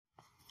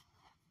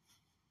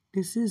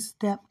This is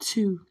step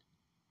 2,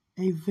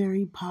 a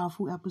very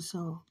powerful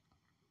episode.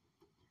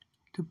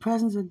 The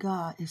presence of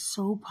God is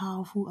so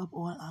powerful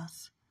upon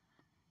us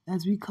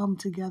as we come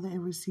together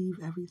and receive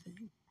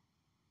everything.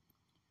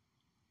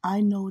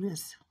 I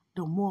notice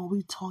the more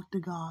we talk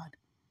to God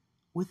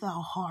with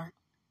our heart,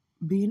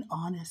 being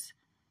honest,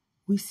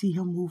 we see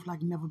Him move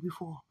like never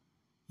before.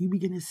 You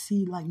begin to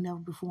see like never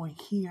before and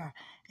hear.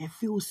 It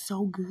feels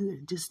so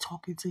good just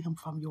talking to Him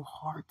from your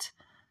heart.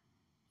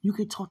 You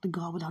can talk to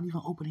God without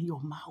even opening your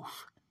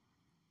mouth.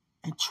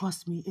 And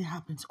trust me, it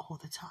happens all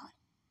the time.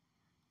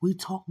 We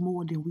talk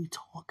more than we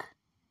talk.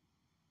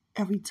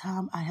 Every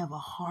time I have a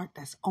heart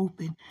that's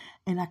open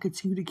and I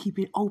continue to keep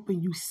it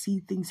open, you see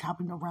things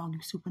happen around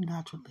you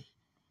supernaturally.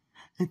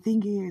 The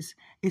thing is,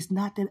 it's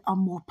not that I'm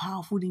more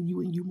powerful than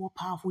you and you more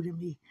powerful than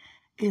me.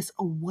 It's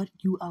what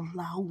you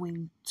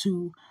allowing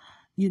to,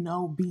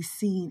 be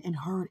seen and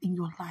heard in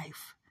your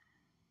life.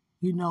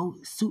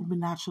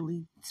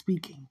 Supernaturally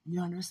speaking.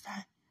 You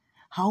understand?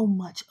 How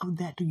much of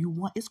that do you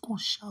want? It's going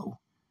to show.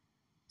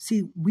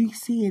 See, we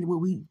see it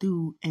what we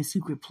do in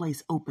secret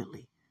place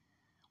openly.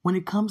 When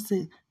it comes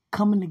to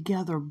coming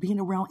together, being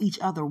around each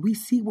other, we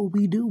see what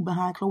we do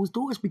behind closed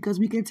doors because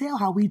we can tell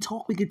how we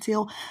talk. We can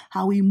tell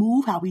how we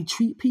move, how we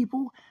treat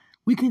people.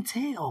 We can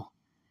tell.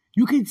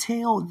 You can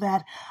tell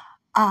that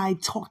I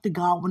talk to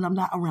God when I'm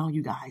not around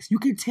you guys. You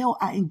can tell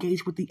I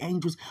engage with the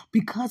angels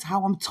because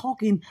how I'm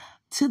talking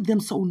to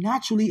them so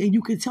naturally, and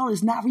you can tell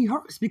it's not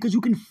rehearsed because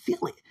you can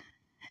feel it.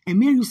 And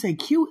me and you say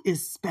cute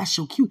is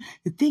special. Cute.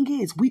 The thing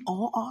is, we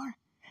all are.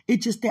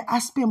 It's just that I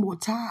spend more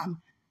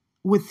time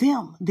with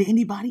them than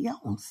anybody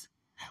else.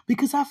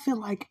 Because I feel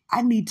like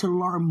I need to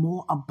learn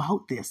more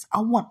about this. I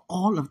want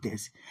all of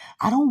this.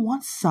 I don't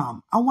want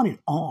some. I want it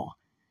all.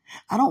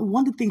 I don't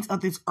want the things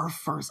of this earth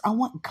first. I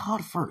want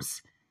God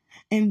first.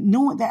 And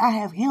knowing that I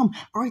have Him,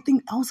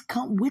 everything else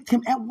come with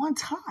Him at one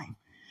time.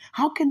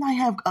 How can I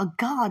have a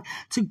God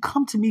to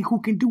come to me who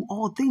can do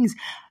all things?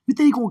 You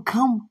think He's going to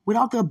come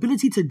without the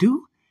ability to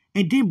do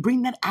and then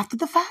bring that after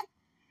the fact?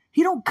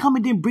 He don't come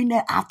and then bring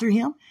that after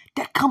Him.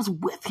 That comes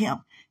with Him.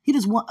 He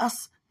just want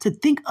us to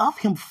think of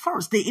Him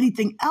first than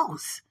anything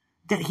else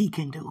that He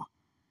can do.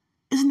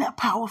 Isn't that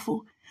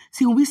powerful?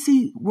 See, when we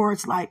see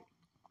words like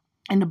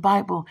in the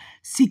Bible,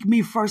 seek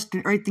me first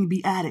and everything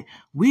be added,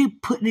 we're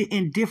putting it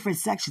in different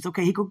sections.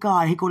 Okay, here go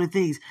God, here go the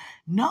things.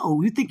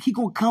 No, you think He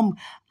going to come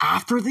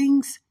after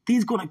things?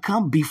 Things going to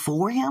come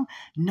before Him?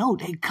 No,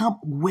 they come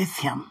with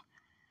Him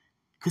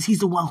because He's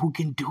the one who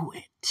can do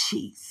it.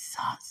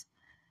 Jesus.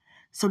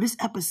 So this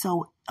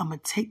episode, I'm going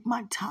to take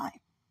my time.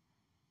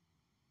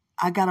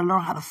 I got to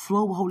learn how to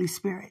flow with Holy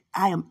Spirit.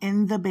 I am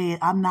in the bed.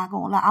 I'm not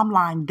going to lie. I'm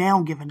lying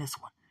down giving this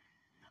one.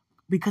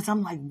 Because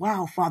I'm like,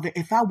 wow, Father,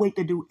 if I wait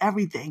to do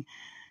everything,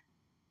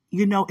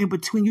 in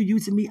between you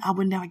using me, I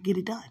would never get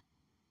it done.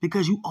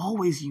 Because you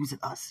always using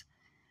us.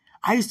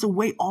 I used to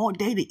wait all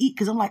day to eat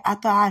because I'm like,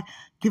 after I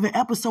give an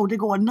episode, they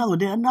go another,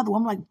 then another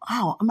one. I'm like,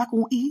 wow, I'm not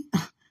going to eat.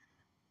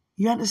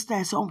 You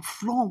understand? So I'm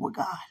flowing with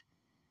God.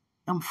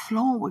 I'm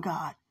flowing with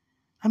God.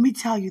 Let me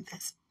tell you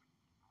this.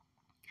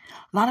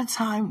 A lot of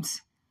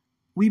times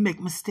we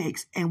make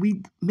mistakes, and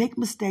we make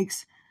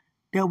mistakes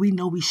that we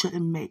know we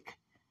shouldn't make.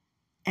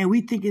 And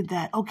we thinking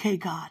that, okay,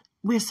 God,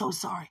 we're so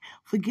sorry.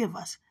 Forgive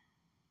us.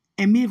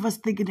 And many of us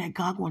thinking that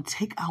God going to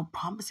take our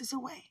promises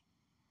away.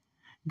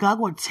 God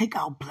going to take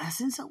our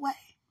blessings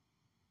away.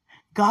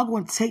 God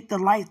going to take the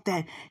life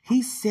that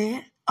He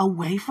said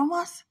away from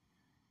us.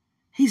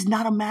 He's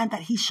not a man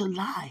that He should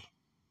lie.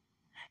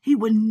 He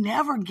would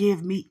never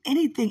give me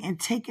anything and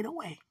take it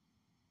away.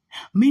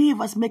 Many of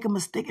us make a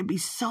mistake and be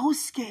so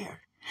scared.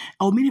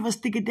 Or many of us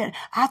thinking that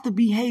I have to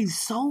behave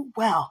so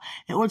well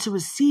in order to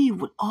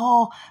receive what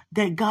all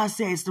that God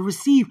says, to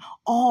receive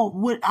all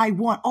what I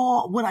want,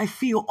 all what I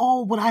feel,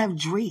 all what I have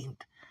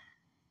dreamed.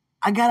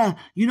 I gotta,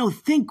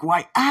 think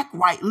right, act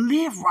right,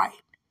 live right.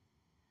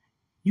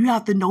 You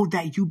have to know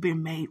that you've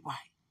been made right.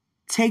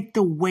 Take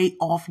the weight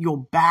off your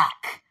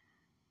back.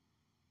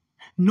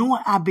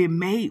 Knowing I've been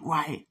made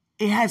right,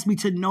 it has me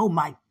to know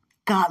my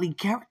godly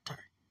character.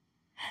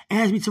 It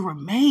has me to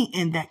remain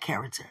in that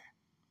character.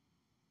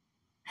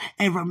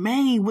 And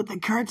remain with the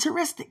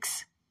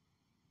characteristics.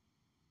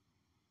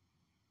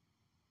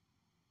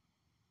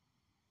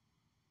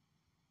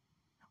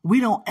 We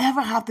don't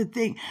ever have to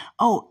think,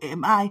 oh,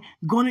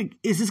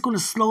 is this going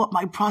to slow up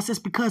my process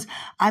because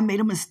I made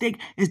a mistake?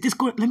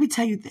 Let me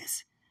tell you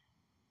this.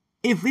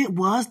 If it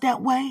was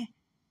that way,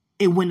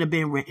 it wouldn't have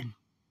been written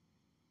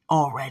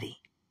already.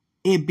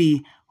 It'd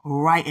be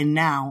writing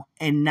now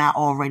and not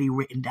already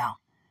written down.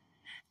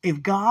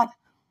 If God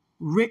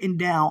written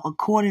down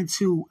according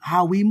to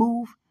how we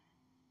move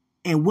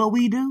and what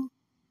we do,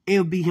 it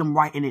would be Him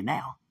writing it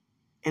now.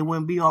 It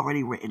wouldn't be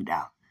already written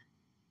down.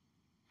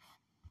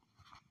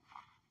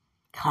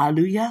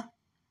 Hallelujah.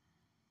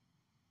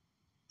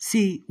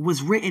 See,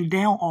 what's written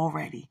down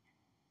already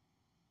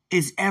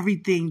is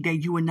everything that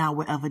you and I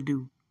will ever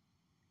do,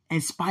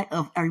 in spite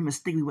of every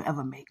mistake we will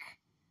ever make.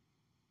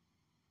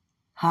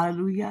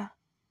 Hallelujah.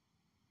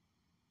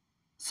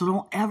 So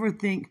don't ever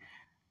think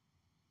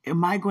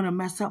Am I going to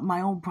mess up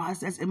my own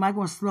process? Am I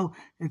going to slow?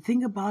 The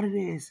thing about it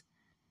is,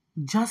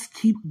 just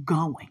keep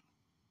going.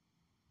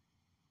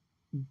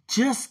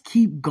 Just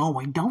keep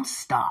going. Don't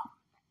stop.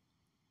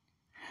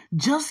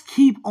 Just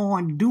keep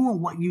on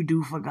doing what you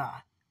do for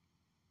God.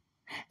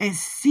 And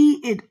see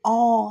it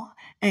all,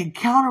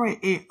 encounter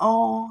it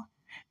all,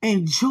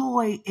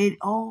 enjoy it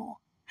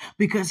all,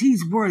 because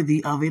he's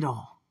worthy of it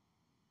all.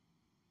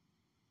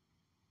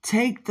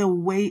 Take the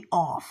weight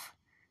off.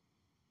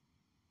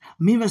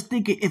 Me was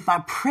thinking, if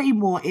I pray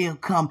more, it'll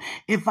come.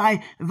 If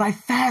I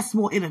fast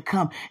more, it'll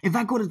come. If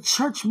I go to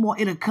church more,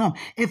 it'll come.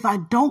 If I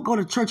don't go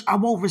to church, I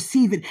won't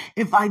receive it.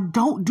 If I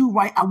don't do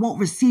right, I won't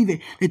receive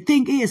it. The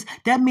thing is,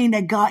 that means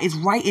that God is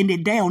writing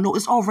it down. No,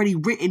 it's already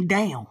written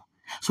down.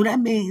 So that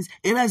means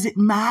it doesn't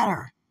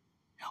matter.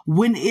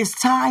 When it's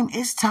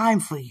time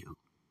for you.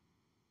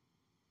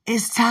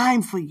 It's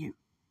time for you.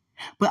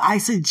 But I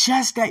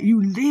suggest that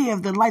you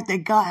live the life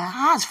that God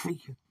has for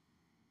you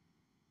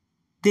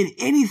than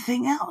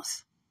anything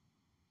else.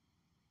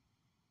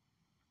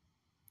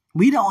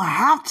 We don't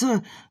have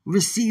to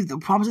receive the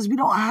promises. We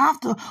don't have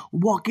to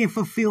walk in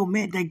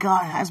fulfillment that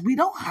God has. We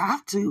don't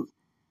have to.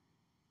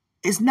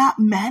 It's not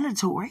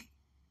mandatory.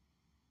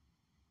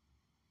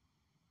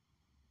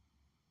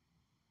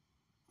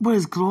 But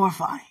it's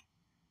glorifying.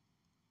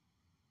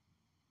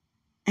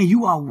 And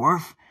you are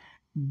worth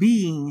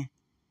being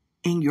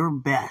in your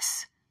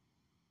best.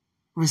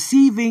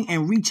 Receiving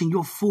and reaching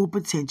your full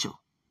potential.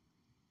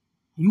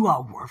 You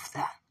are worth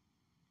that.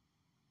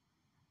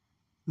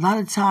 A lot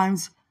of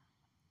times,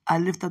 I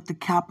lift up the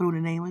capital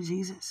in the name of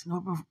Jesus.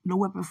 No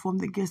weapon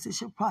formed against it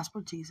shall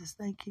prosper, Jesus.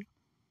 Thank you.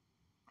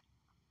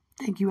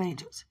 Thank you,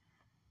 angels.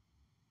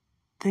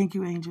 Thank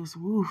you, angels.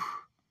 Woo.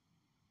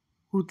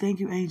 Woo, thank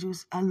you,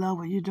 angels. I love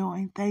what you're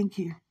doing. Thank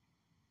you.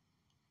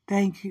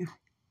 Thank you.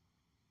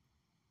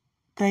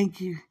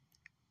 Thank you.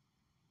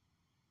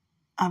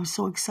 I'm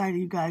so excited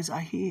you guys are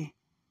here.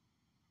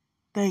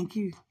 Thank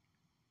you.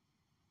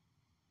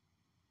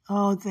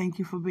 Oh, thank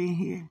you for being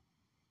here.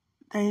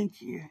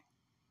 Thank you.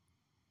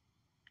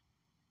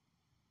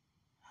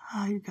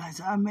 Oh, you guys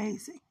are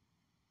amazing.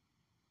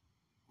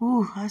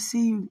 Ooh, I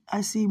see you.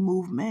 I see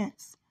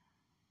movements.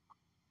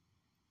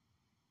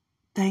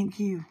 Thank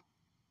you.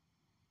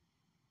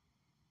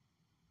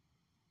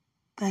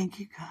 Thank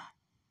you, God.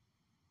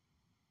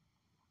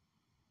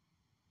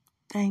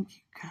 Thank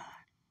you, God.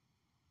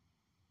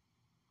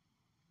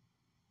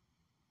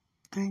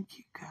 Thank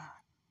you, God.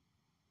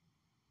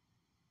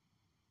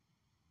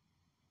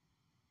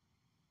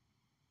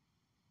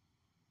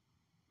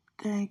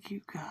 Thank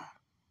you, God.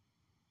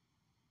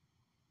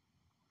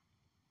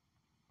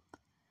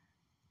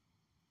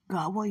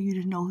 God, I want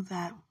you to know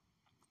that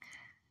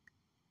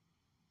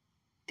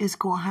it's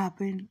going to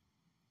happen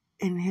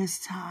in his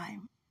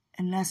time,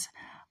 and that's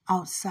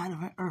outside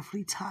of an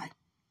earthly time.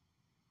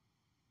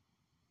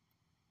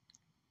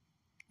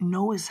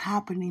 Know it's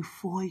happening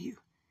for you.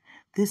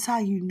 This is how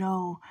you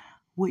know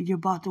what you're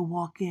about to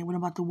walk in, what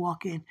I'm about to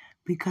walk in,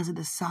 because of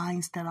the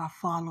signs that are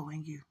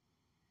following you.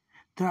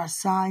 There are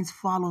signs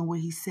following what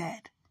he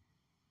said.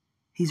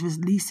 He's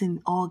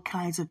releasing all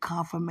kinds of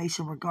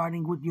confirmation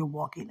regarding what you're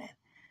walking in.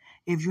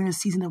 If you're in a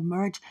season of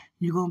marriage,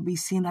 you're going to be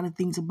seeing a lot of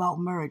things about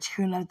marriage,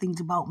 hearing a lot of things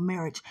about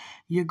marriage.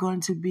 You're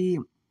going to be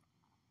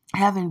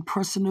having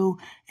personal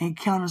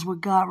encounters with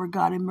God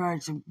regarding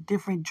marriage and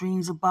different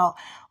dreams about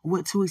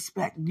what to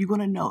expect. You're going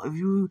to know if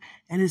you're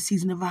in a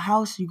season of a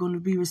house, you're going to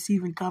be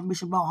receiving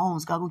confirmation about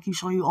homes. God will keep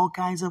showing you all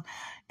kinds of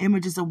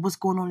images of what's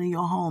going on in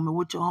your home and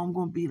what your home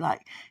going to be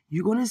like.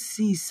 You're going to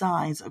see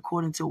signs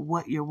according to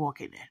what you're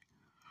walking in.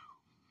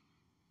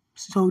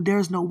 So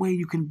there's no way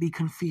you can be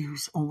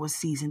confused on what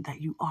season that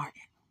you are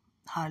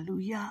in.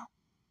 Hallelujah.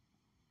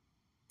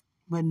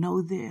 But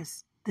know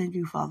this. Thank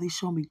you, Father. He's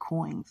showing me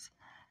coins.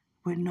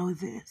 But know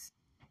this.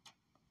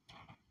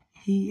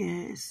 He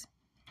is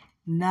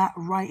not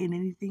writing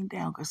anything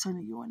down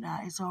concerning you and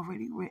I. It's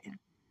already written.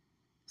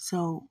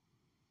 So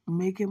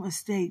making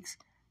mistakes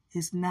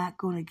is not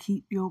going to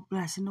keep your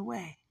blessing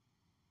away.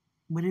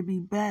 But it'd be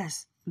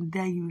best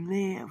that you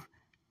live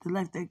the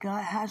life that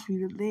God has for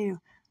you to live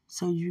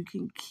so you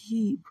can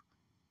keep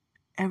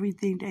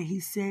everything that he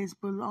says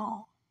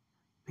belong.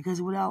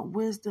 Because without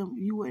wisdom,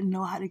 you wouldn't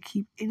know how to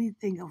keep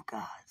anything of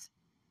God's.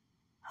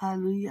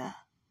 Hallelujah.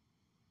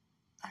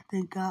 I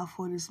thank God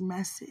for this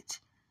message.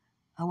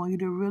 I want you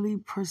to really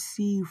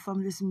perceive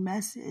from this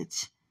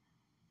message.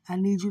 I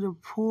need you to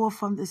pour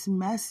from this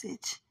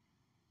message.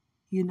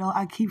 You know,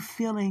 I keep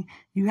feeling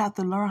you have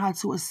to learn how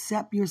to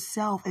accept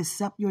yourself,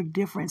 accept your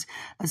difference,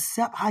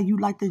 accept how you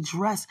like to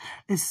dress,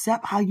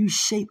 accept how you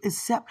shape,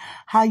 accept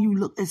how you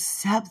look,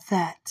 accept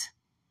that.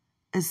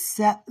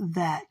 Accept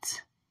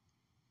that.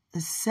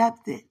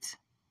 Accept it.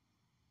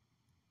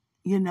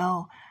 You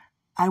know,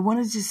 I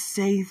want to just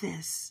say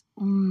this.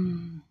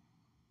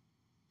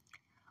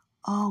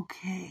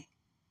 Okay.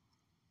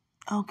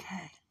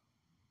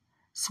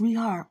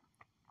 Sweetheart.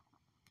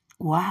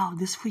 Wow,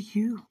 this for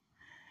you.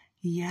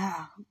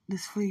 Yeah,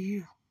 this for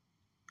you.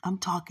 I'm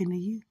talking to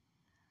you.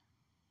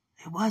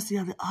 It was the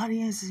other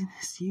audience and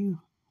it's you.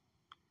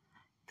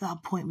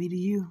 God, point me to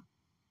you.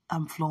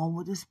 I'm flowing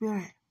with the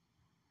Spirit.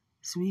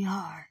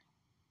 Sweetheart,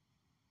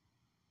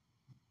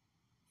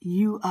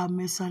 you are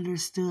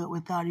misunderstood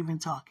without even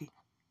talking.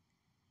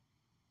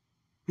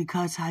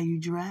 Because how you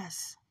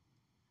dress,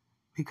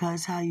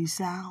 because how you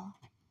sound,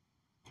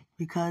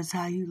 because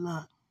how you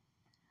look,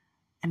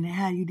 and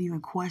how you'd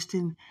even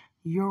question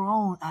your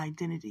own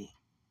identity.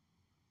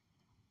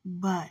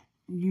 But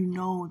you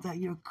know that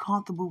you're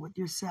comfortable with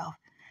yourself.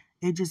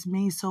 It just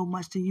means so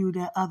much to you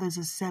that others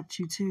accept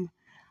you too.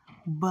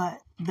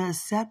 But the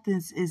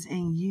acceptance is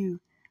in you.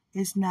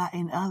 It's not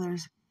in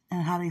others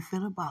and how they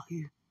feel about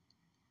you.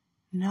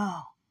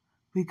 No,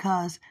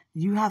 because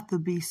you have to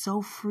be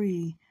so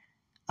free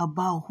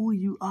about who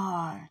you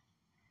are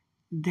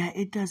that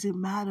it doesn't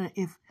matter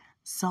if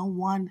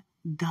someone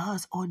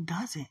does or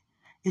doesn't.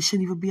 It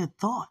shouldn't even be a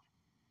thought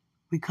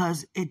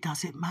because it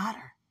doesn't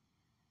matter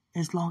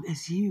as long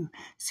as you.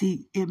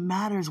 See, it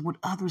matters what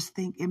others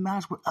think. It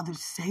matters what others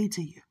say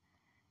to you.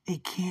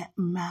 It can't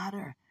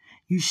matter.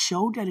 You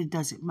show that it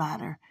doesn't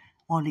matter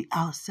on the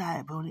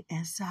outside, but on the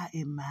inside,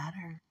 it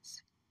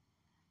matters.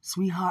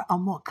 Sweetheart,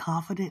 I'm more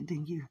confident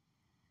than you.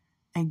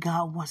 And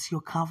God wants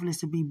your confidence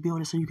to be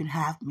built so you can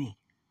have me.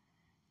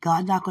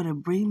 God's not going to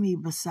bring me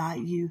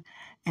beside you,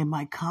 and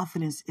my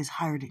confidence is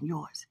higher than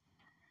yours.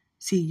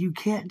 See, you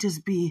can't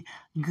just be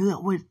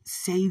good with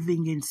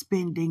saving and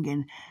spending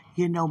and,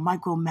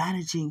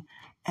 micromanaging,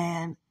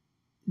 and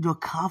your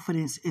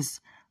confidence is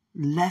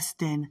less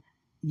than,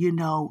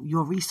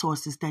 your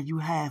resources that you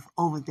have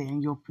over there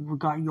in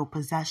regarding your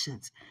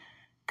possessions.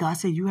 God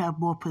said you have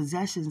more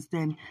possessions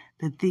than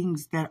the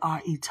things that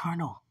are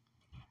eternal.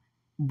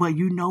 But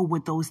you know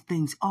what those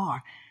things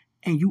are,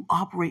 and you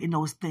operate in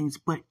those things,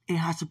 but it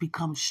has to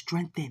become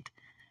strengthened.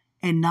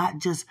 And not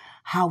just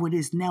how it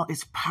is now.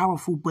 It's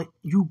powerful, but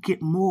you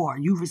get more.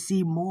 You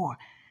receive more.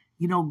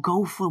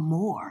 Go for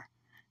more.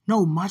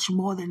 No, much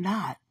more than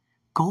that.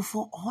 Go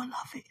for all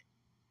of it.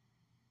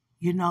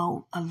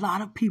 A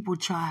lot of people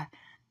try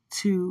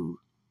to,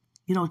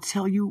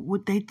 tell you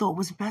what they thought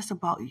was best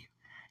about you,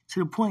 to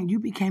the point you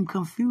became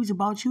confused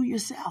about you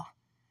yourself.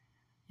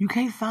 You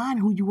can't find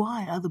who you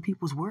are in other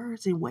people's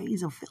words and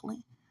ways of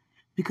feeling.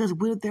 Because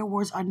what if their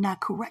words are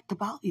not correct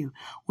about you?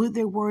 What if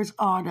their words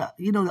are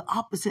the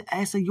opposite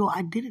as of your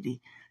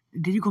identity?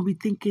 Then you're going to be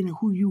thinking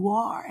who you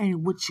are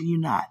and what you're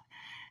not.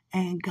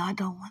 And God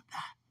don't want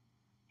that.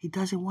 He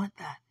doesn't want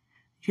that.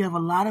 You have a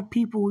lot of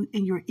people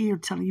in your ear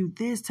telling you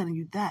this, telling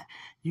you that.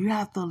 You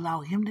have to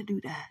allow him to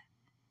do that.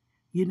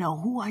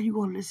 Who are you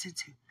going to listen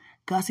to?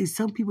 God says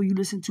some people you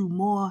listen to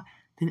more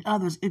than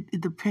others.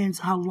 It depends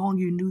how long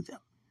you knew them.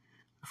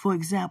 For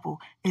example,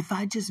 if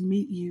I just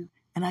meet you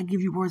and I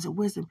give you words of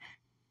wisdom,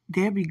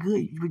 they'd be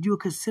good, but you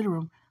would consider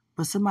them.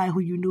 But somebody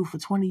who you knew for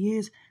 20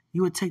 years,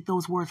 you would take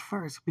those words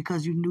first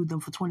because you knew them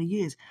for 20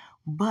 years.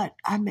 But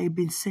I may have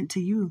been sent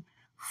to you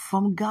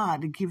from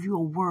God to give you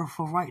a word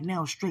for right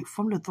now, straight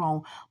from the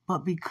throne.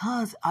 But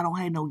because I don't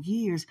have no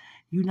years,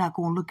 you're not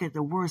going to look at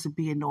the words as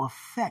being no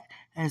effect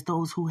as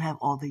those who have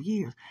all the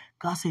years.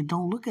 God said,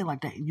 don't look at it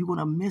like that. You're going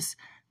to miss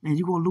and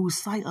you're going to lose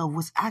sight of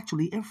what's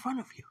actually in front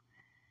of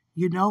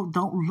you.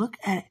 Don't look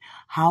at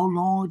how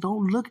long.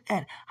 Don't look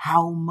at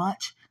how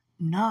much.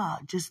 Nah,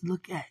 just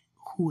look at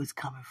who it's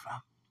coming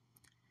from.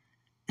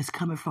 It's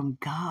coming from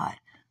God.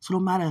 So no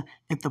matter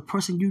if the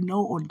person you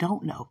know or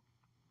don't know,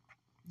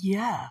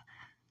 yeah,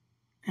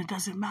 it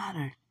doesn't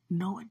matter.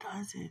 No, it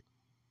doesn't.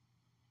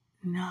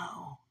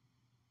 No,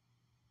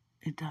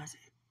 it doesn't.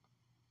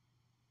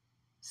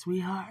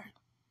 Sweetheart,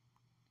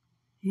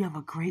 you have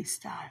a great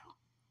style.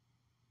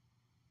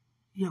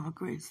 You have a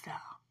great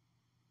style.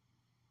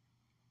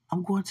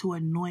 I'm going to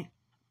anoint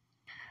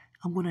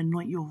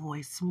your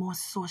voice. More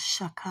so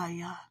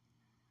shakaya.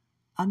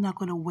 I'm not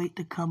going to wait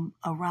to come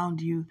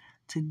around you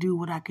to do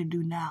what I can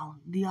do now.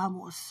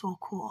 Diamo so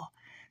cool.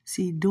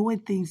 See, doing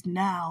things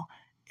now,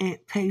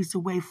 it paves the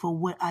way for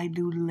what I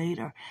do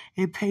later.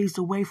 It paves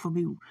the way for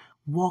me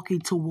walking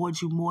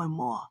towards you more and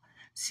more.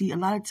 See, a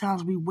lot of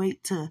times we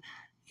wait to,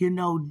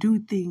 do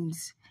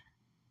things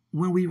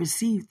when we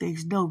receive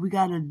things. No, we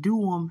got to do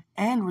them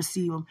and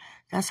receive them.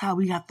 That's how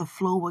we have to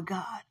flow with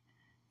God.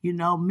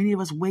 Many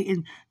of us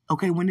waiting,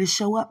 okay, when this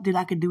show up, then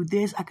I could do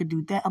this, I could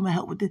do that, I'm going to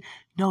help with this.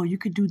 No, you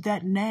could do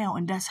that now,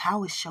 and that's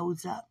how it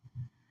shows up.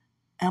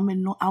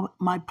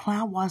 My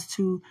plan was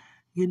to,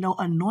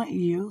 anoint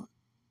you,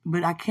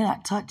 but I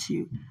cannot touch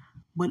you.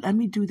 But let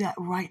me do that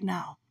right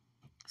now.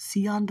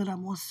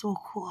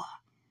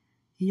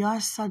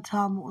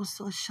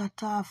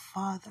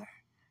 Father,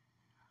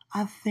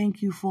 I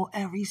thank you for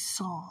every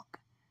song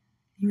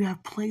you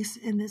have placed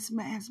in this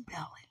man's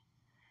belly,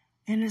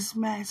 in this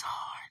man's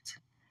heart,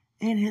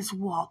 in his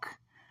walk.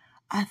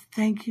 I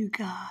thank you,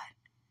 God.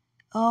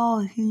 Oh,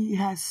 he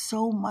has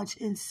so much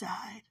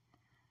inside.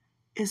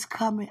 It's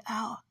coming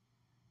out.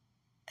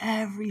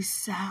 Every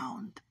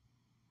sound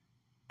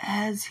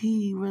as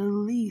he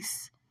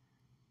released.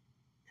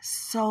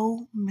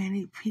 So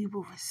many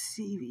people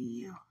receiving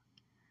you.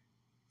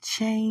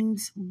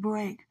 Chains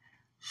break.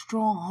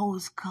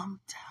 Strongholds come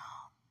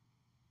down.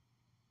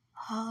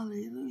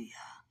 Hallelujah.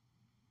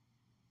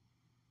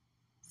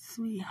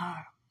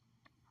 Sweetheart,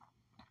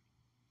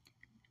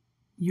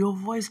 your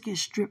voice gets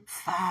stripped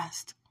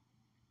fast.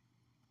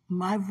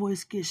 My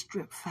voice gets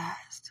stripped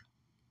fast.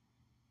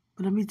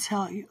 But let me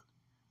tell you,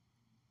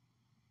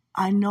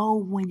 I know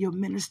when you're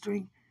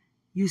ministering,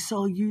 you're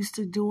so used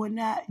to doing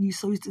that. You're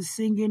so used to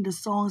singing the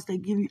songs they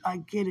give you. I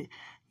get it.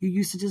 You're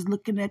used to just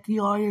looking at the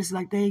audience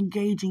like they're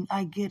engaging.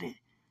 I get it.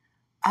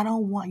 I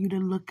don't want you to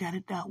look at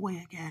it that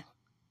way again.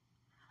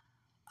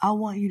 I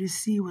want you to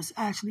see what's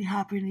actually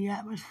happening in the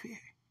atmosphere.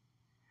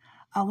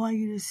 I want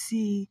you to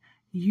see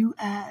you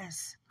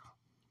as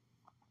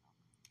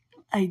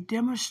a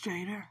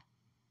demonstrator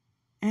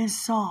in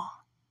song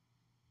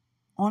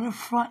on the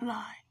front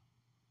line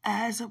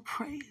as a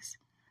praise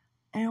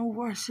and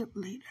worship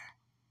leader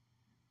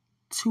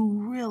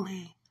to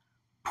really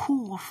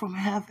pour from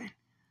heaven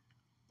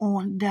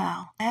on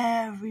down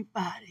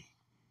everybody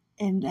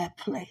in that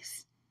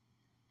place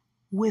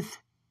with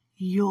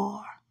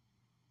your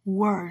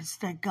words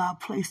that God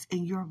placed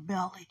in your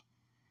belly.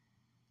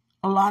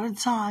 A lot of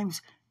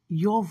times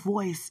your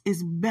voice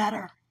is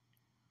better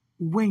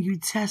when you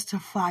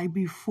testify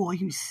before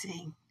you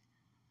sing.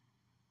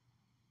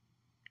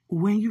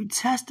 When you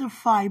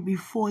testify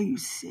before you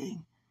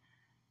sing,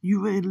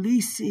 you're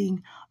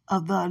releasing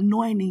of the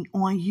anointing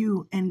on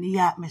you in the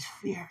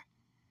atmosphere.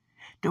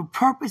 The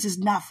purpose is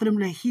not for them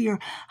to hear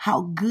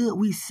how good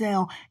we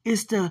sound.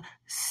 It's to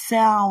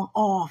sound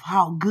off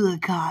how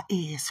good God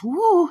is.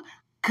 Woo,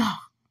 God.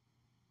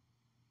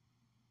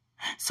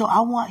 So I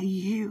want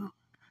you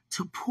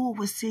to pull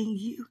what's in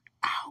you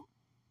out.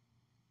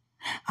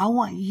 I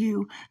want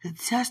you to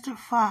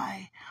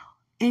testify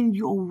in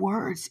your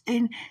words,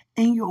 in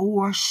your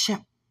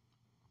worship.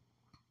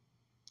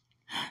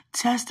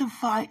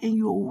 Testify in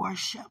your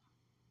worship.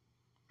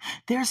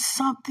 There's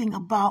something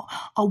about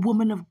a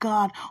woman of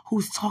God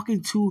who's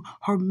talking to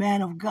her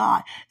man of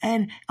God.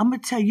 And I'm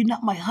going to tell you, you're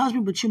not my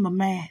husband, but you're my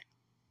man.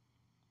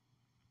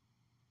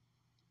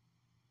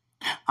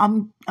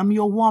 I'm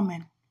your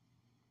woman,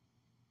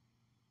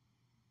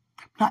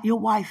 not your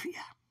wife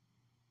yet.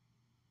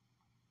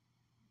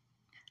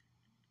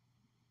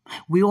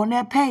 We're on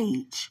that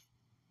page,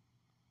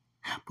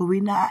 but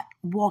we're not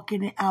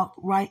walking it out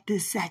right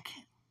this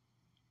second.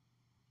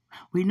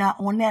 We're not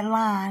on that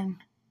line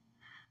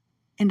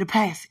in the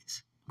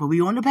passage, but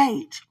we're on the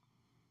page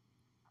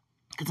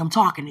because I'm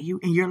talking to you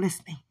and you're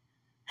listening.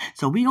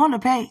 So we on the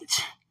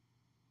page.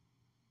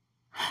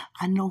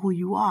 I know who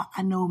you are.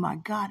 I know who my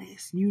God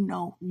is. You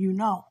know who you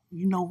know.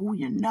 You know what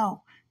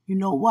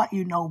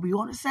you know. We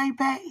on the same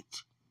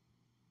page.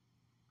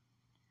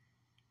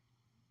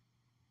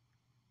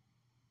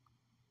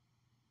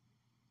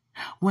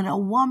 When a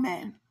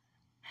woman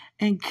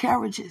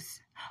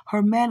encourages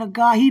her man of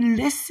God, he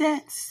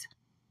listens.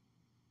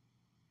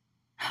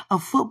 A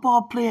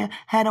football player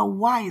had a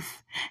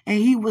wife and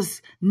he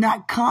was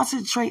not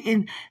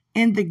concentrating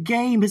in the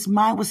game. His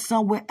mind was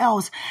somewhere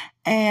else.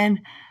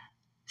 And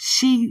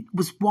she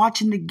was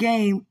watching the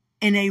game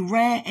and they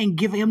ran and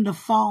gave him the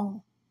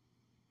phone.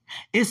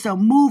 It's a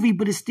movie,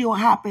 but it still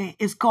happened.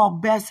 It's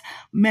called Best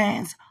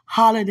Man's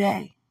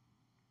Holiday.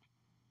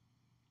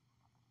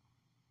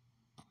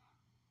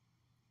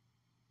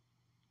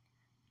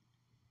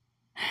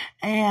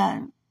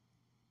 And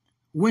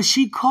when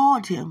she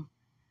called him,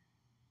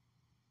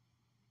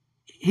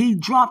 he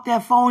dropped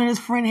that phone in his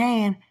friend's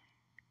hand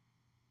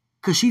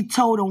because she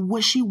told him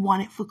what she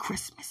wanted for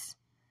Christmas.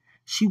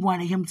 She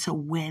wanted him to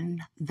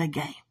win the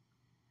game.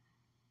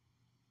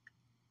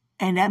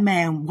 And that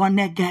man won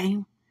that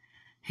game.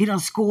 He done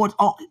scored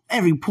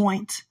every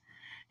point.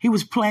 He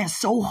was playing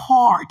so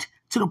hard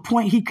to the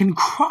point he can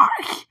cry.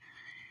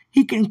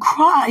 He can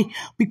cry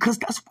because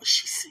that's what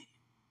she said.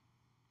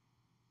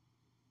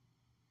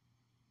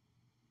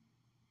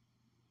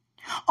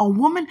 A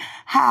woman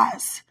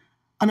has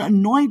an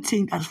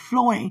anointing that's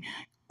flowing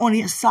on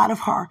the inside of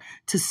her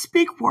to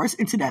speak words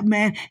into that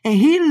man, and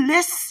he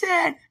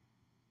listened.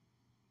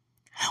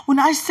 When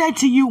I said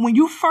to you, when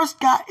you first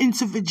got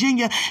into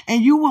Virginia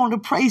and you were on the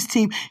praise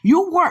team,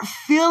 you weren't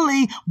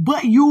feeling,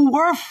 but you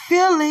were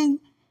feeling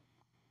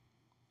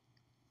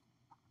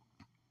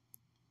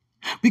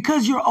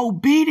because you're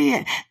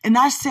obedient. And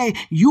I say,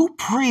 you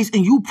praise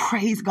and you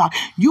praise God.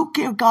 You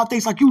give God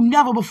things like you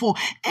never before.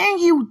 And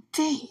you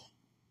did.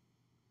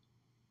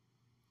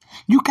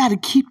 You got to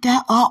keep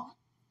that up.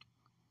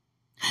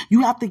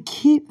 You have to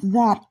keep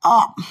that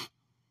up.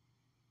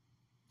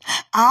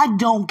 I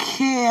don't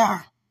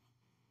care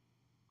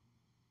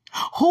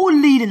who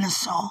leading the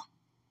song.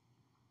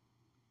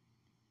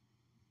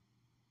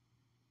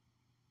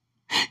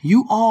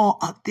 You all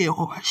up there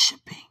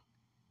worshiping.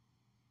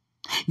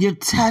 You're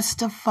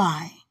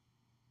testifying.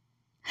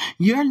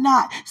 You're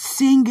not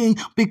singing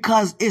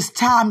because it's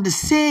time to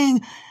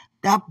sing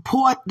that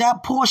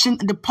portion,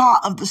 the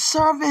part of the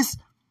service.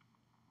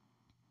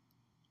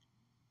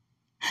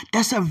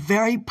 That's a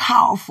very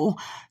powerful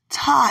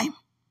time.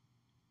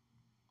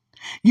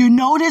 You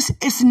notice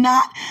it's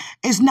not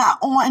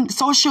on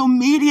social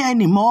media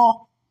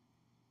anymore.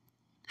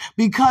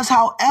 Because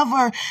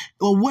however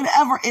or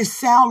whatever it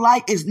sound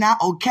like is not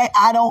okay.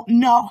 I don't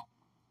know.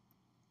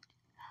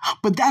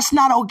 But that's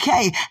not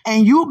okay.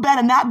 And you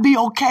better not be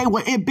okay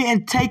with it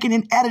being taken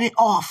and edited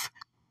off.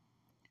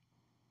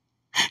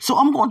 So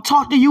I'm going to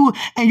talk to you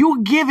and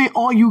you give it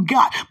all you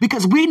got,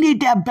 because we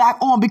need that back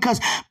on, because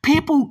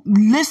people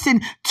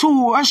listen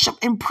to worship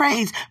and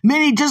praise.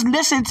 Many just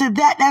listen to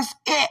that. That's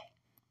it.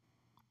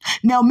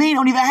 Now, many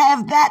don't even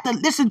have that to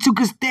listen to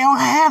because they don't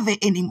have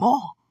it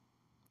anymore.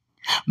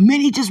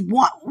 Many just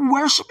want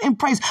worship and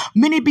praise.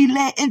 Many be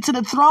led into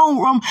the throne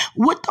room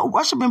with the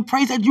worship and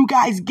praise that you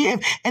guys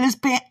give, and it's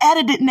being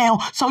edited now.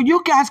 So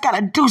you guys got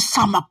to do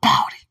something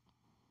about it.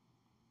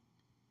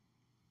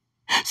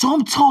 So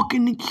I'm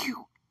talking to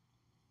you.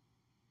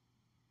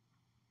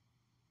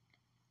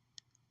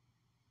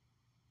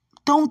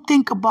 Don't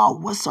think about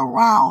what's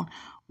around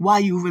while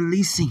you're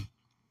releasing.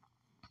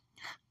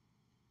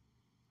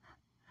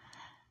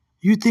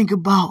 You think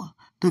about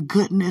the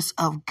goodness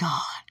of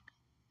God.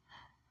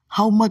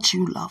 How much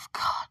you love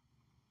God.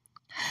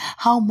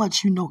 How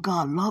much you know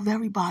God love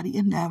everybody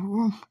in that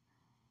room.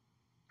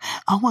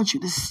 I want you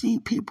to see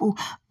people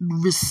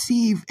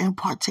receive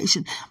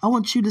impartation. I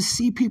want you to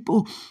see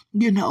people,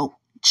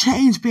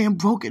 chains being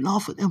broken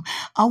off of them.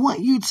 I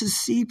want you to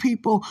see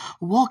people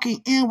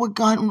walking in with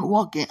God and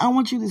walking. I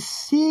want you to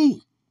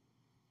see,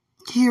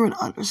 hear, and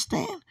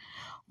understand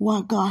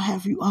why God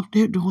have you up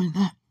there doing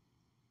that.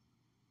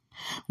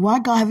 Why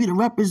God have you to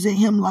represent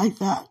him like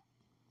that.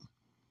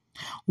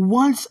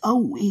 Once a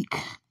week,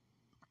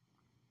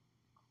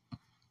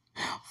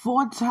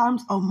 4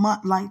 times a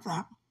month like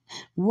that.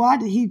 Why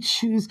did he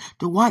choose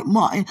Dwight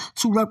Martin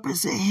to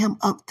represent him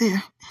up there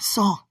in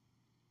song?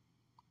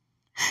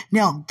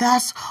 Now,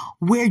 that's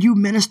where you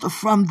minister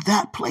from,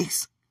 that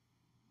place.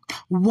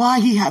 Why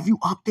he have you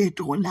up there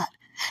doing that?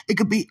 It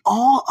could be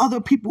all other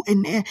people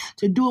in there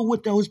to do it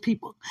with those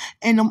people.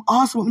 And I'm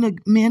awesome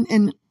men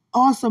and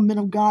awesome men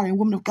of God and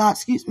women of God,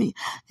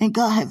 and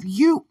God have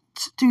you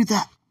to do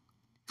that.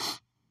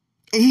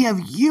 And he have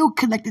you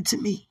connected to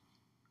me.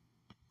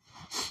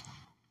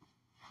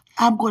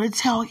 I'm going to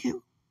tell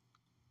you,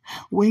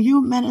 when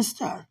you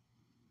minister,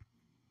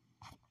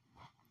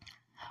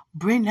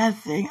 bring that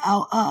thing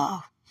out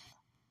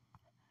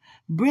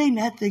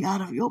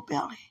of your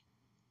belly.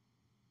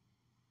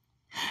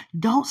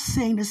 Don't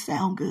sing to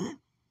sound good.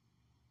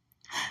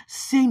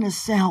 Sing to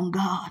sound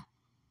God.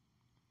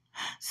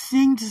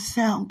 Sing to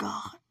sound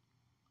God.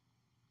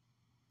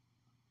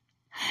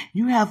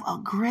 You have a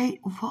great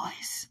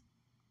voice.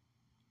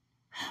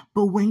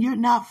 But when you're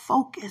not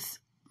focused,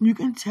 you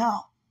can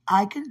tell.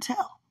 I can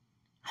tell.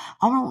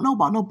 I don't know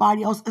about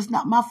nobody else. It's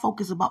not my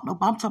focus about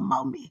nobody. I'm talking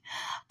about me.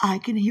 I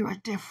can hear a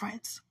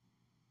difference.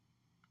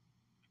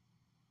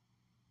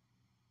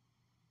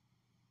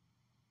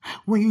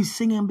 When you're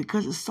singing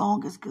because the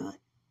song is good,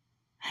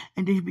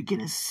 and then you begin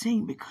to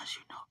sing because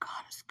you know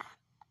God is good.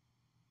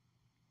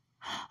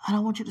 I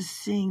don't want you to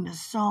sing the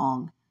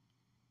song.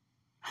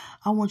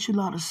 I want you to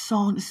allow the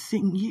song to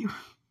sing you.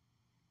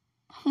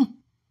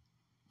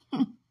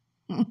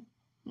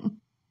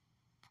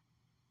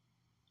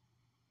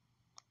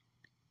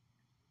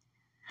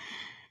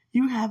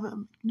 You have a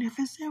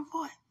magnificent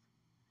voice.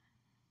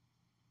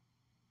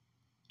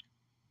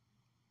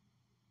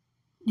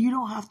 You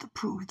don't have to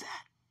prove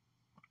that.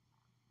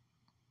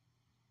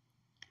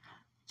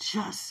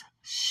 Just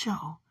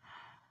show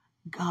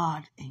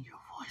God in your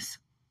voice.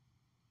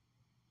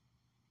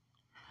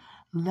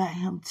 Let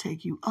him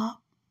take you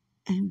up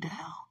and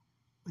down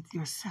with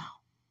your sound.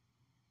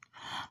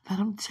 Let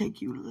him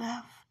take you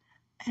left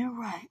and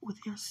right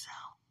with your sound.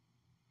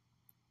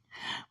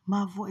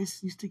 My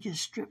voice used to get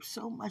stripped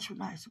so much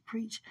when I used to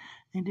preach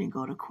and then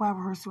go to choir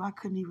rehearsal. I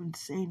couldn't even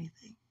say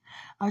anything.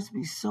 I used to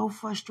be so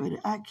frustrated.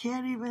 I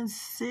can't even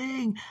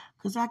sing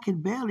because I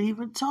can barely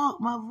even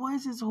talk. My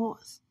voice is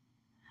hoarse.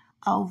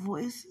 Our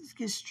voices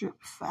get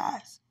stripped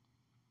fast.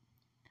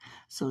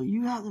 So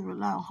you have to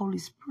rely on Holy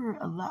Spirit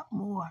a lot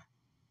more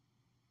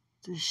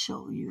to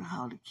show you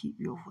how to keep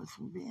your voice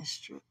from being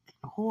stripped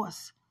and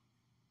hoarse.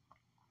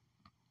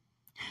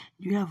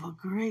 You have a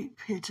great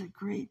pitch, a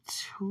great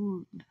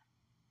tune.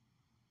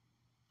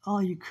 Oh,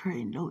 you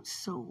create notes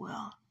so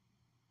well.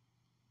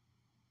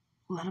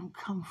 Let them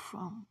come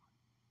from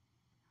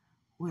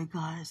where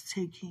God is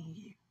taking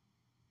you.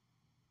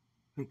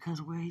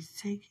 Because where he's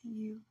taking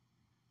you,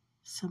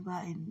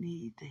 somebody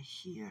need to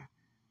hear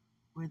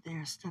where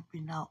they're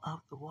stepping out of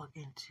to walk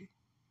into.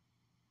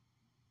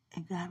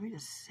 And God me to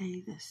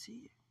say this to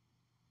you.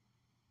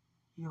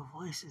 Your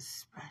voice is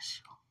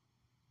special.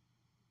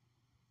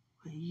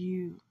 But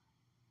you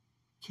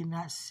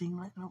cannot sing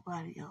like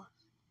nobody else.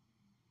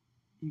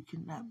 You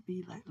cannot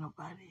be like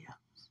nobody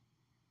else.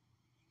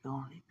 You can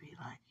only be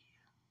like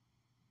you.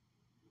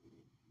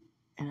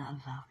 And I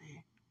love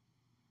it.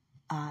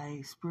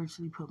 I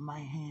spiritually put my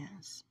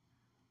hands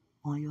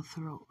on your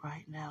throat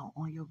right now,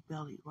 on your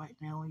belly right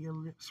now, on your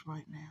lips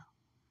right now.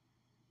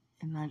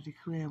 And I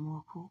declare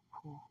Moko,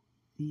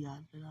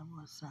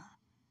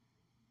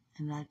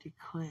 and I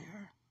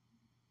declare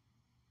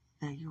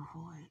that your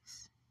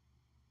voice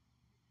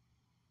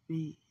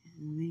be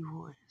the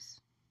voice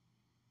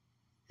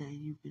that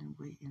you've been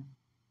waiting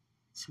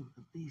to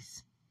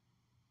release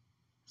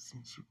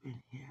since you've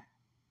been here.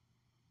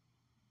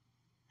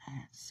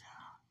 And so,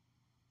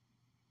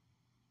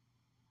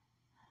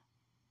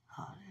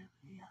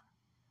 hallelujah.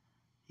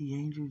 The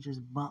angel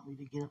just bumped me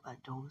to get up. I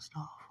dozed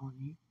off on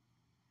you.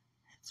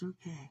 It's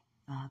okay.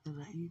 I have to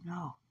let you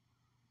know.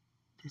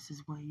 This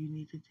is what you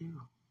need to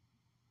do.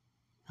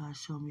 God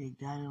showed me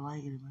a guiding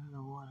light in the middle of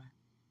the water.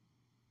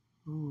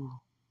 Ooh.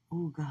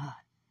 Ooh, God.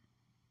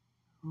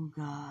 Ooh,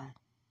 God.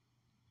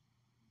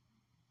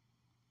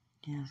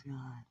 Yes,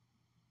 God.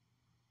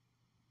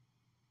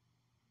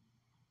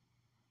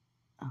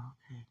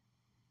 Okay.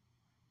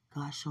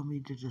 God showed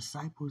me the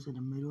disciples in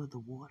the middle of the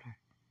water.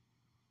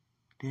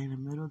 They're in the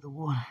middle of the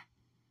water.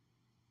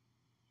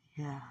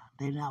 Yeah.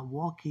 They're not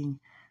walking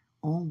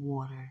on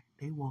water.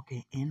 They're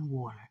walking in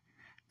water.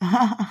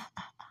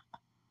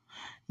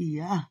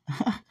 Yeah.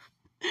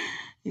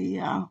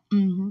 Yeah.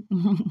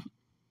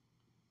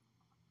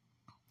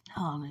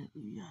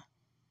 Hallelujah.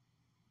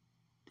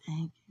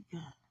 Thank you,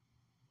 God.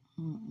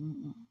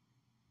 Mm-mm-mm.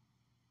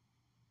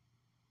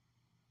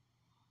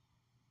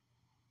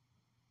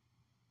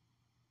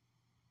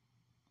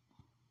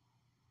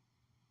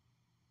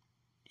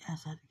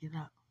 Yes, I had to get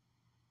up.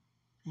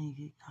 Thank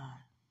you,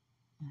 God.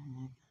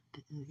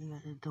 You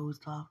got to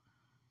dozed off.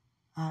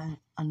 I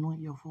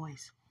anoint your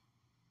voice.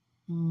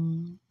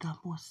 That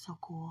more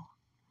suckle.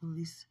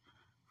 Release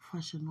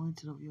fresh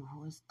anointing of your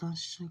voice. Don't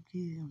shake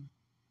him.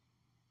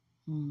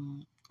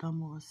 That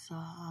more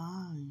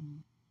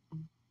sign.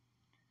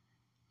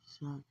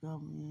 Shaka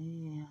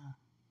me.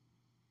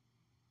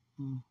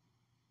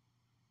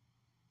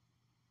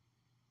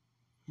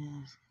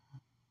 Yes,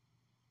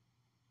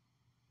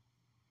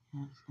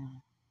 yes,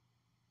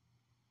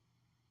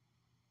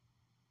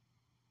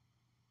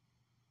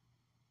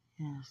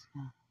 yes,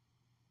 God.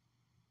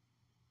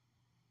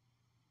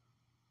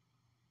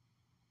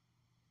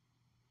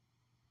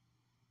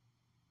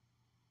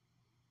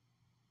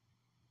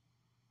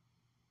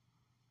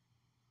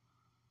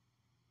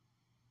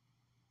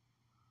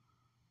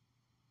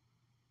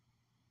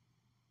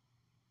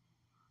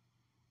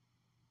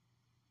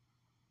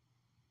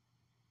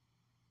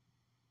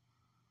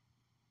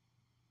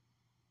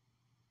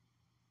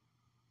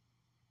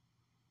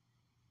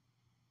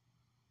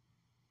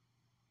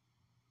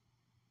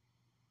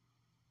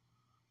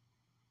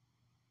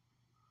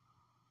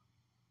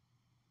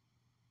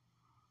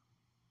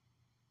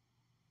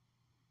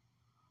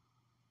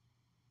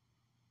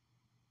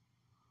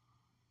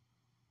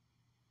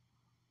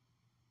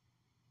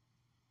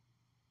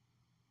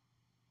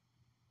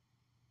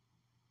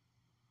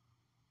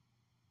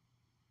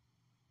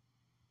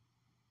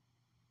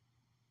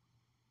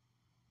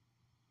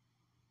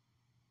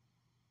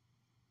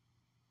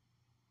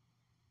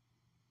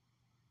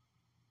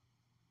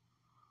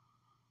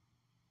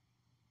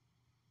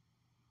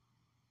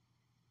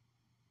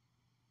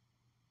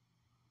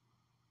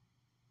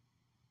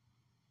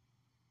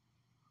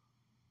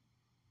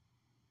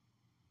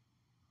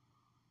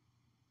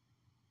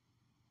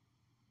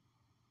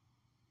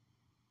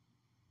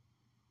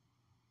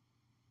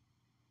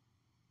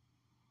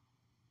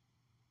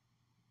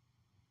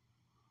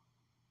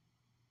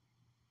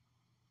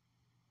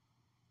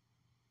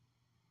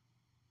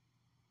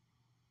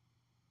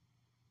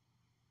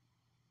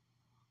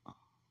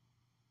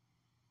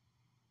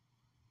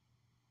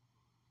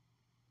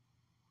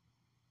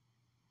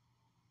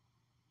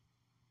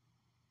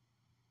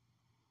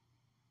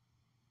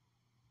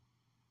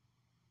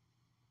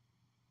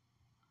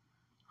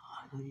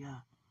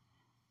 Hallelujah.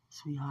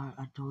 Sweetheart,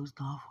 I dozed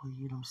off on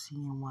you. I'm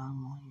seeing why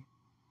I'm on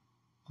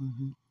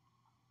you.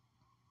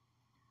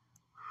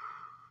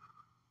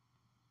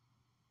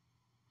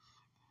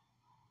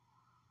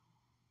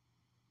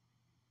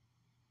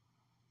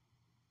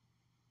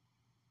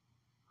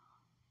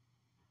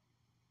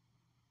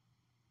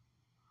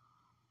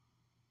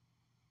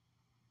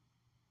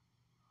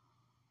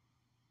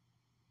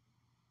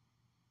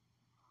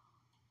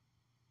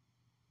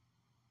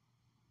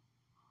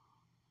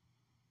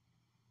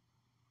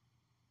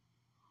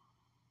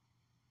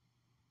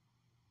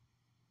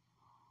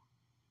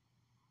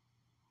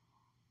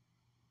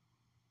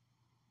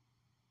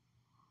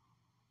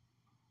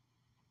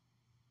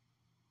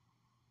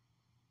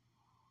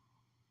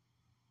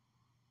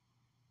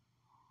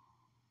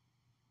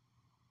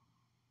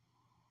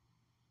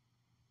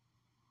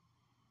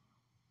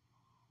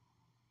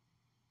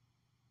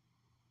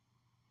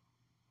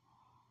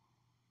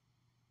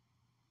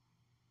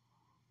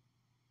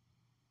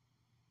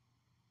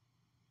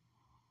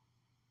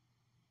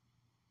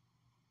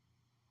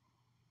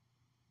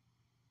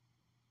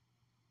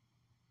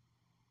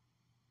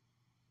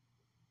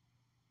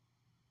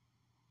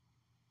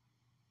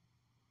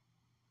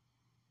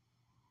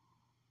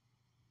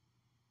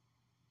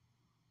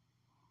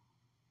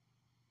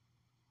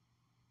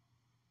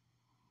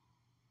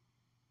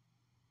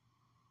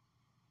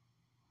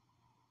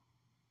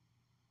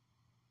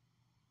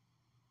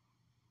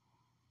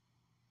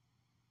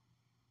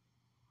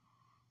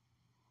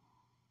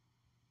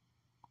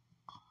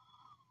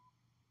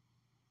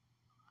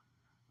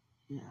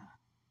 Yeah.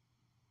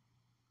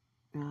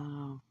 God,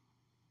 I'm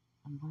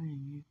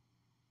anointing you.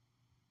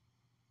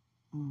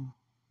 Mm.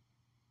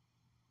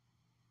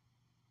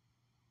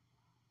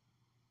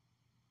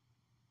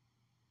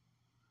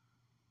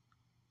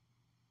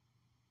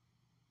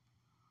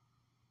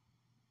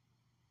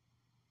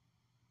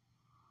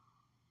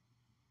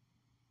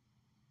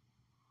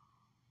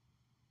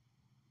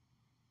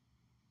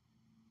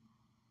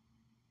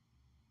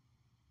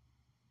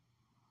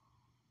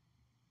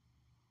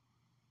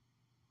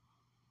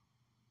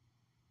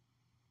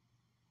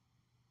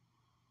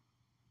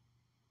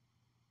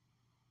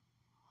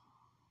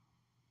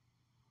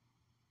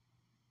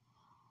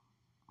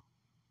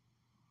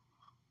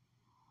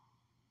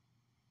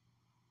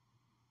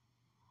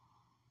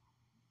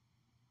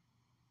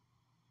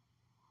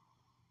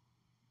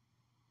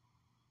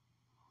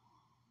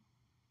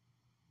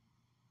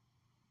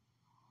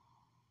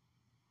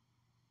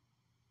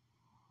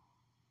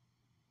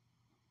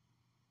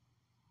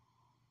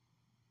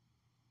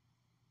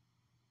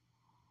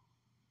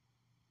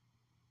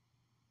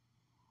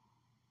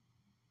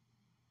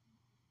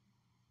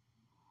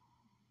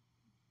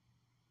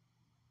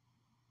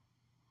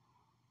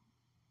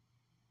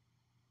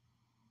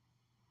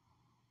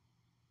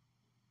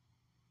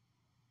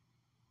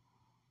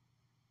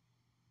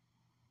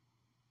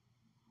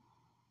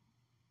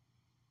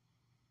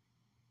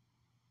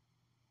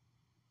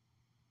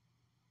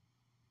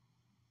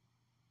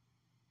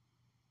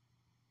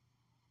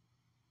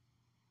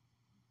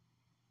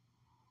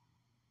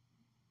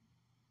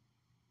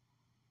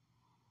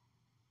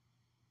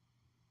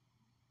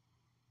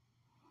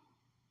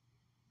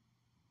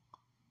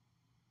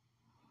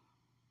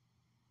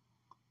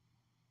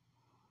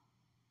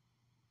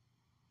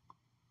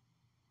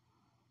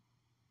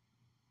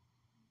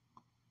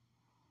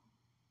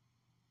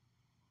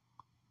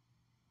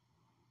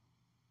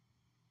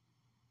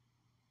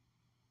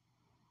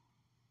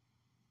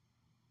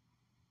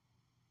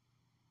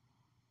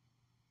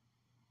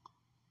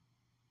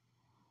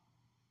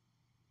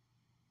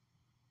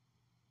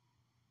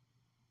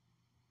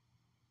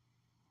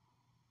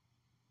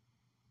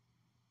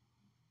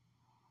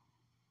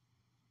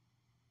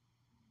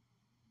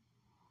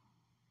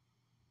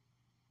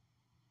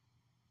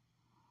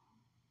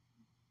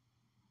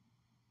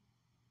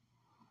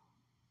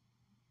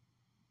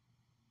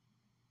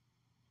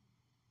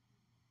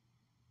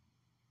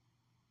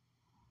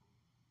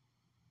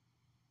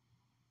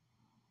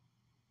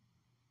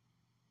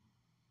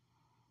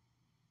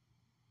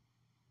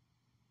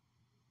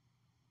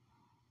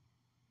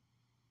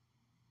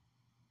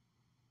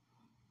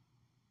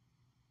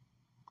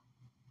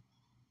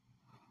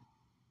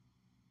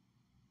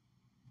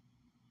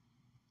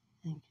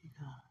 Thank you,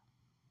 God.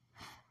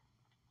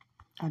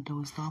 I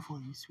dozed off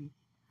on you, sweetie.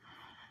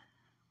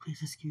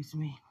 Please excuse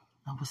me.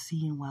 I was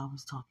seeing while I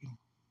was talking.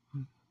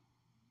 Mm.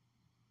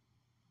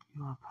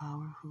 You are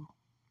powerful.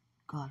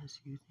 God is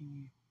using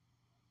you.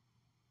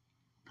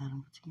 Let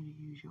him continue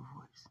to use your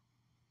voice.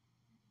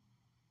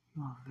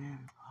 You are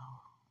very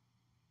powerful.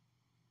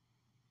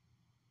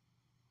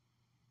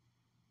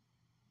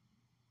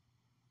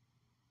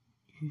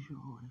 Use your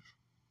voice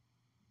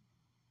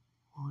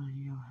more than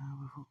you ever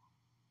have before.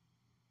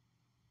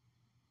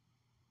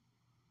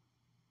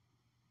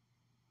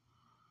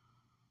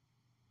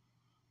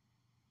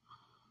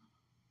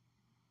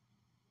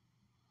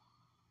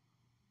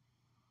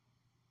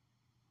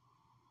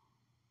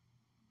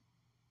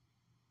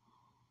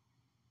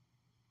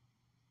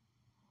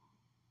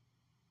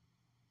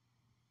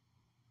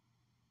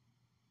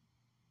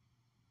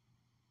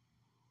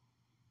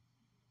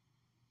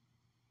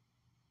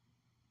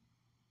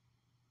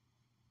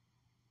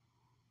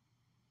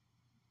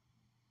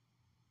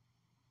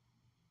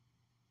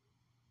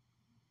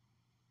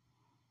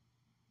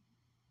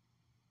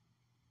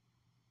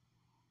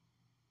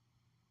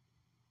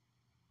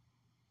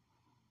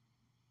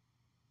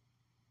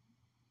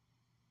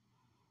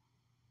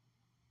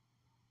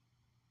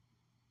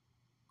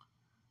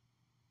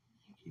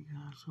 Thank you,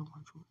 God, so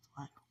much for his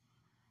life.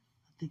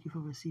 I thank you for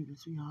receiving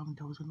sweetheart and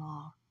dozing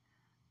off.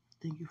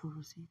 Thank you for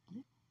receiving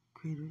it.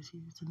 Creator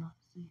receives to not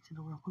see to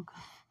the world of God.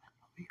 I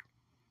love you.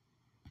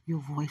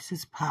 Your voice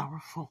is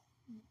powerful.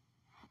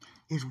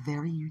 It's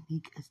very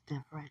unique. It's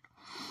different.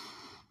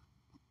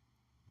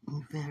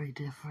 Very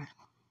different.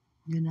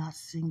 You're not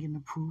singing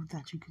to prove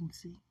that you can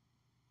sing.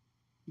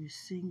 You're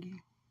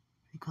singing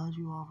because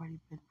you already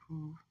been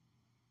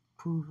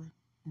proven,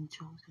 and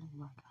chosen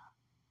by God.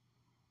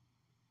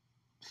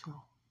 So,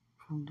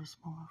 from this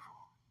moment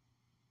forward,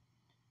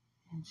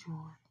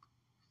 enjoy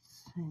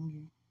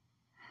singing.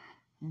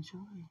 Enjoy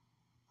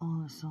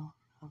all the songs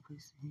God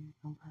placed in you.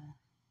 Come past.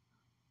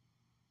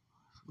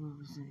 What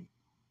we say?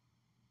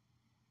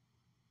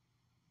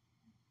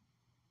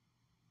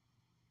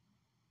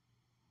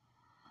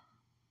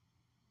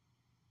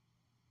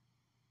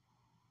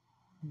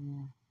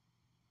 Yeah.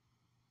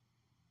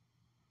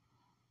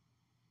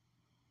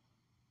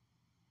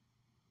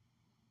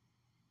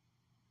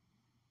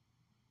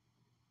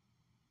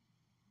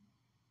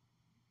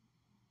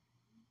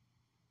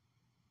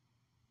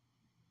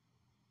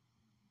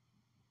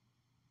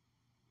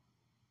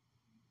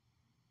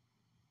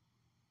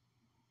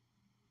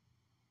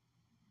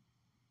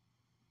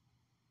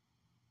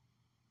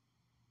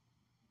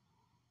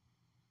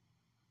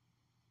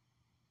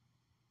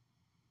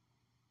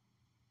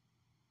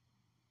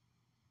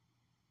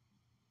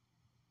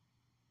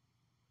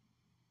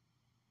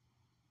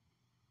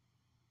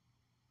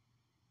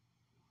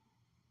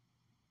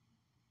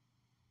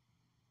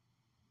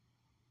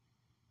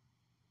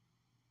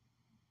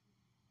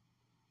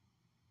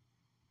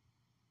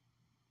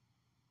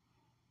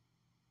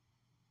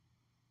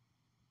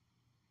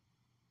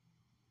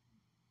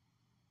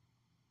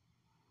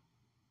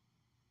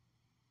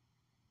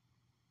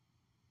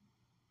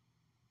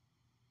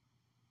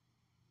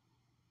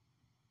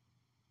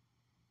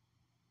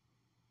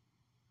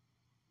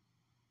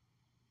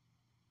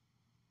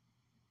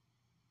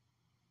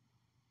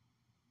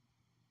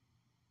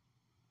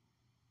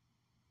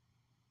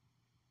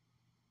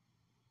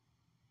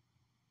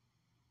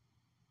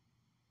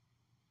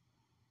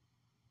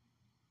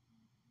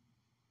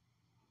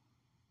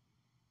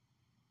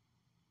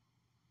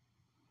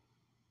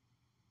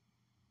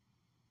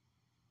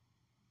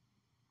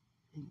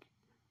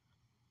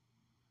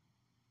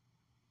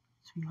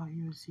 Sweetheart,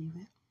 you receive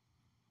it?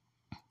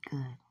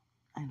 Good.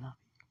 I love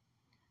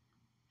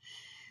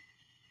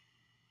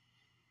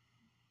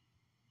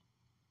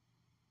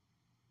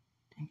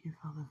you. Thank you,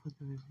 Father, for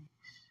the release.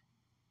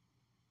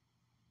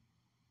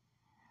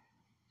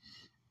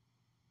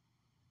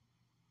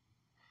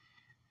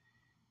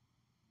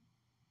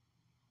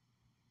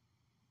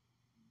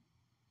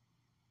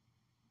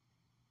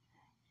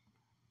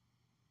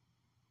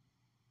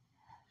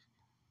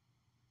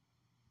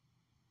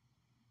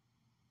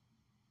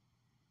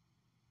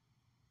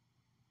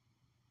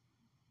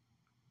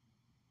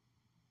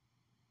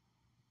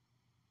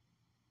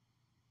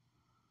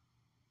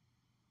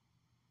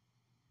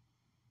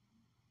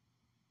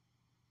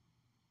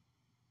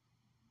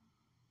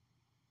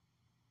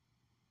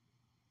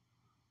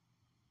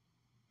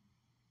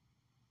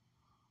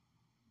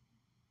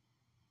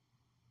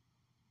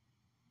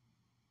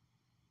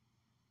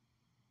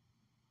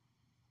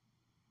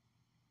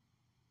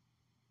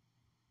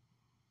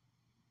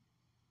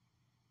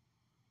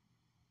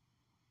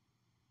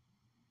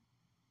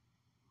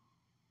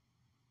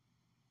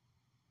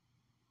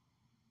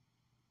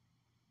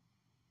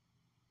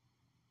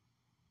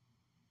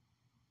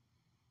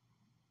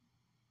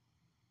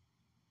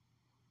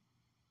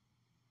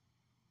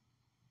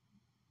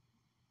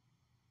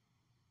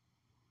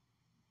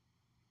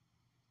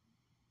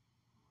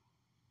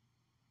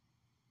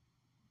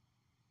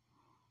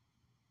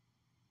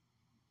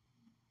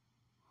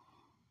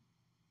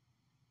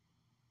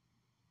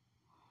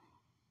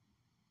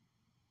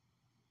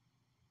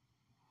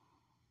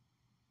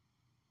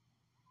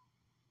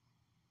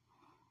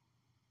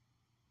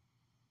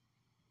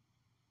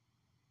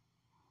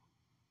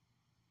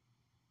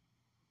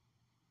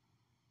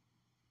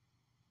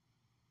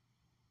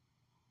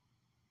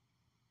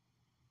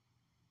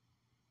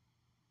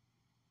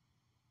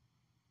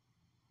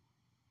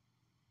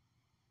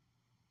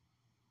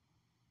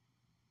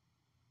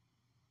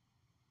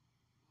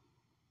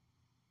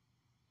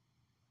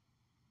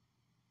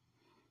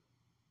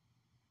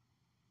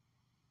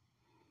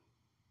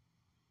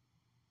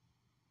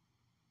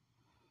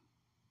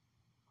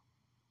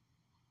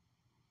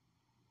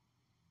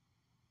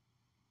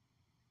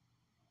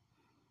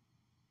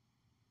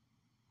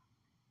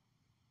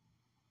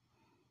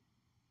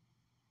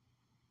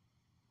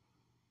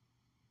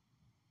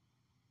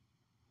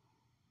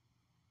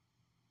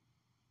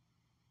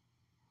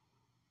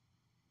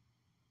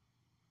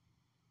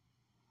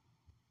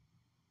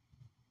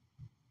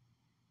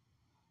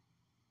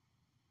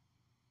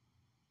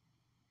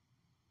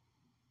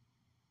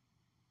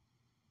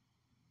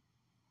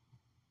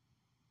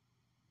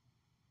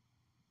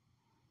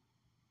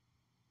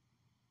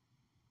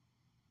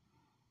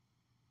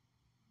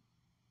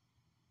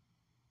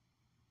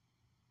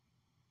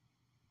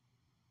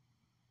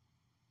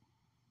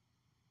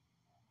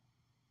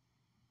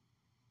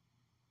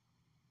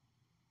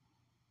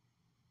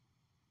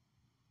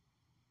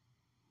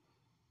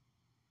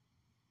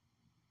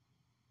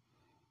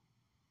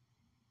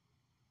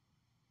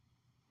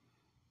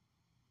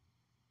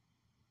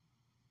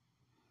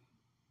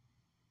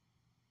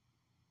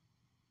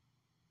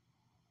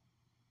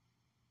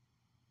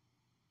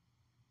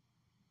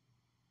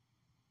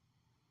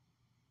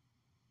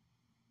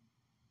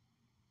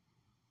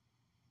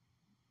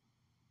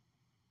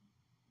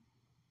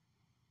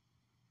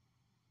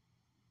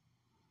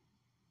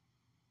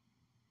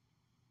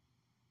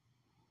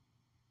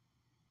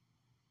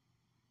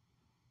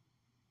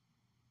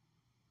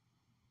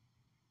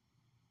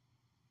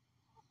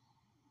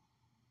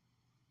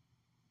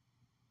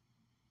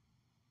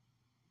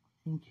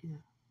 Thank you.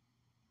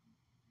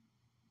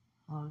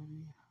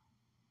 Hallelujah.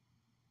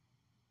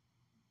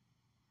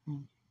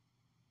 Thank you.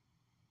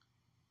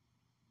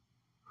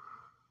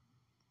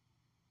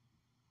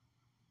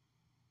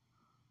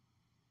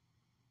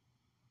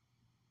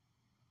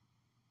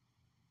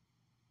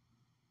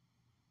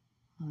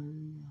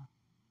 Hallelujah.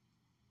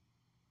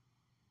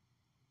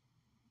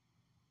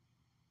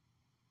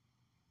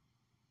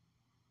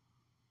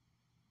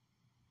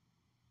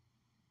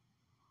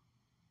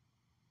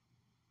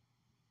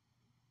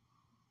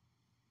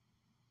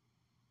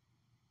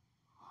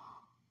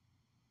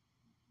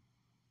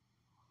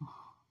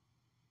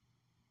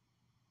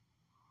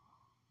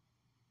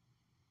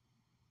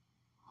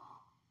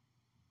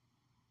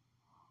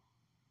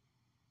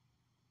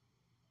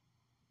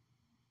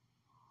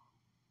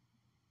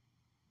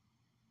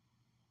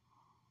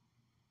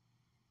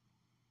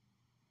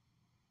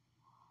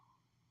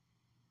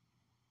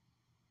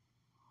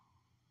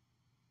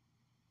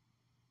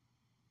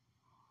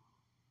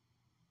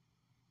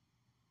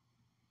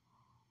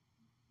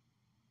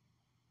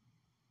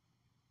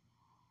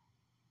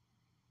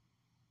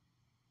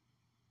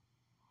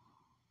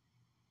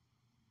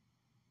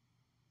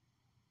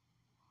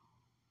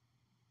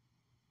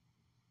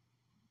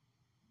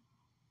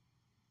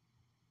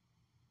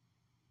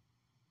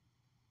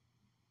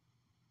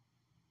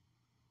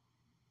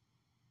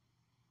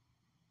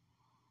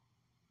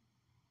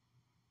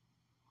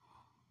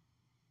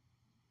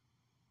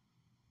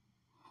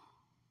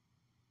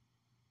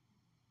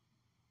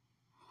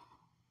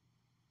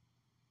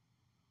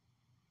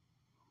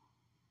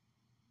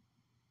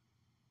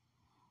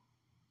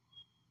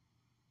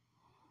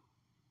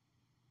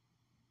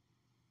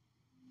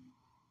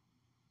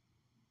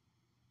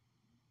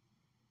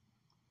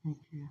 Thank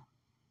you.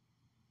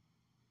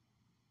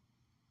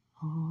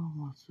 Oh,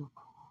 my so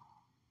cool.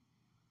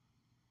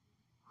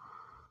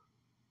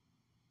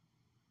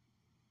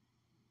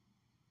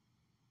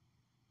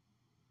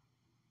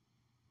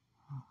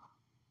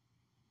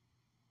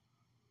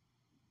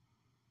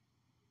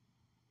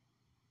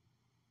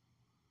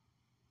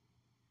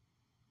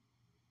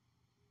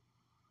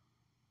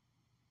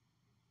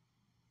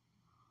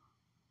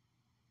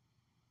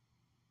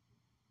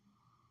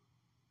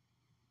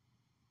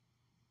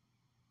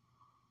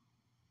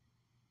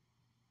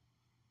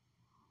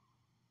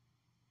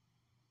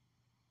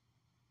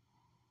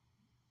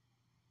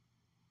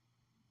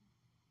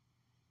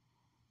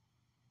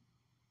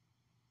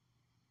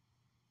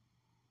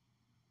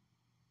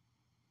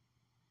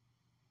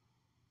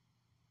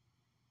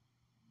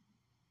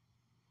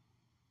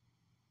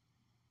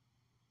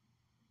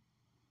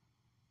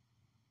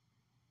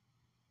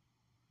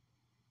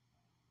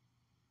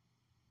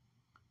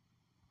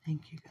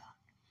 Thank you,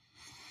 God.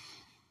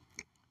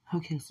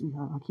 Okay,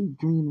 sweetheart, I keep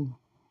dreaming.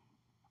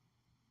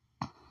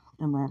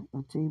 I'm at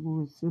a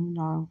table at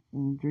seminar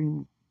and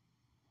dreaming.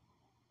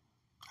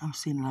 I'm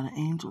seeing a lot of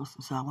angels,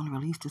 so I want to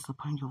release this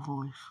upon your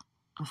voice,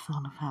 the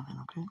Son of Heaven,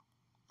 okay?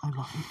 I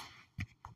love you.